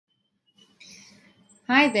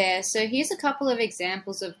Hi there. So here's a couple of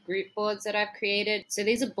examples of group boards that I've created. So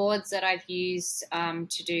these are boards that I've used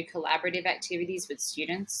to do collaborative activities with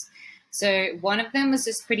students. So one of them was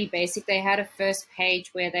just pretty basic. They had a first page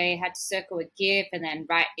where they had to circle a GIF and then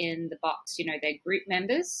write in the box, their group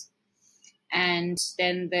members. And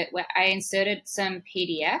then where I inserted some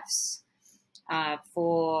PDFs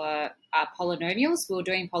for polynomials. We were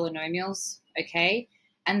doing polynomials, okay?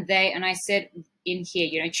 And I said in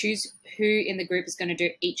here, choose who in the group is going to do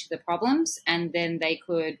each of the problems, and then they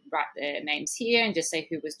could write their names here and just say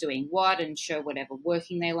who was doing what and show whatever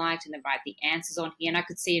working they liked, and then write the answers on here. And I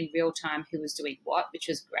could see in real time who was doing what, which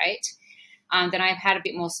was great. Then I've had a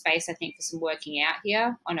bit more space, I think, for some working out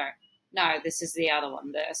here. Oh, no, this is the other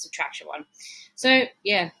one, the subtraction one. So,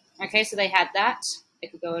 yeah, okay, so they had that. They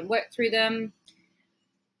could go and work through them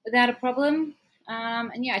without a problem.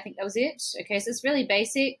 And yeah, I think that was it. Okay, so it's really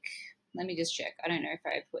basic. Let me just check. I don't know if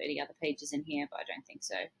I put any other pages in here, but I don't think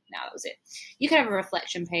so. No, that was it. You could have a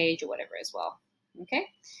reflection page or whatever as well. Okay.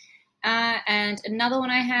 And another one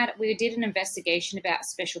I had, we did an investigation about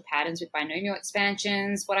special patterns with binomial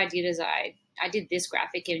expansions. What I did is I did this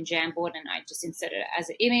graphic in Jamboard and I just inserted it as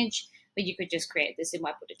an image, but you could just create this in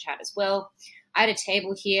Whiteboard.Chat as well. I had a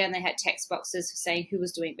table here and they had text boxes saying who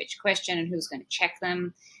was doing which question and who was going to check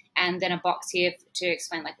them. And then a box here to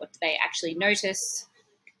explain like what do they actually notice.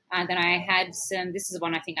 Then I had this is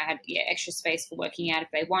one I think I had extra space for working out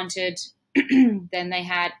if they wanted. Then they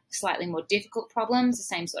had slightly more difficult problems, the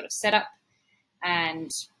same sort of setup.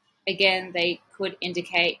 And again, they could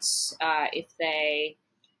indicate if they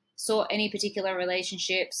saw any particular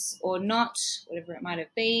relationships or not, whatever it might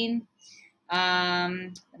have been.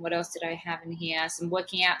 And what else did I have in here? Some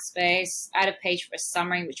working out space. I had a page for a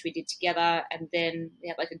summary, which we did together. And then we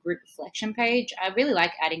had like a group reflection page. I really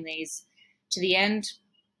like adding these to the end.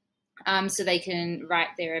 So they can write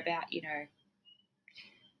there about,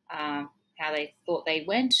 how they thought they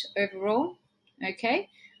went overall. Okay.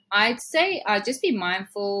 I'd say just be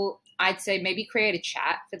mindful. I'd say maybe create a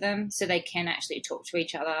chat for them so they can actually talk to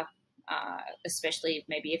each other, especially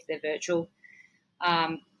maybe if they're virtual.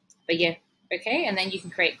 But yeah, okay. And then you can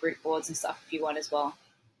create group boards and stuff if you want as well.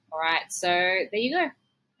 All right. So there you go.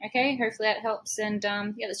 Okay. Hopefully that helps. And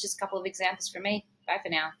yeah, that's just a couple of examples from me. Bye for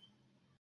now.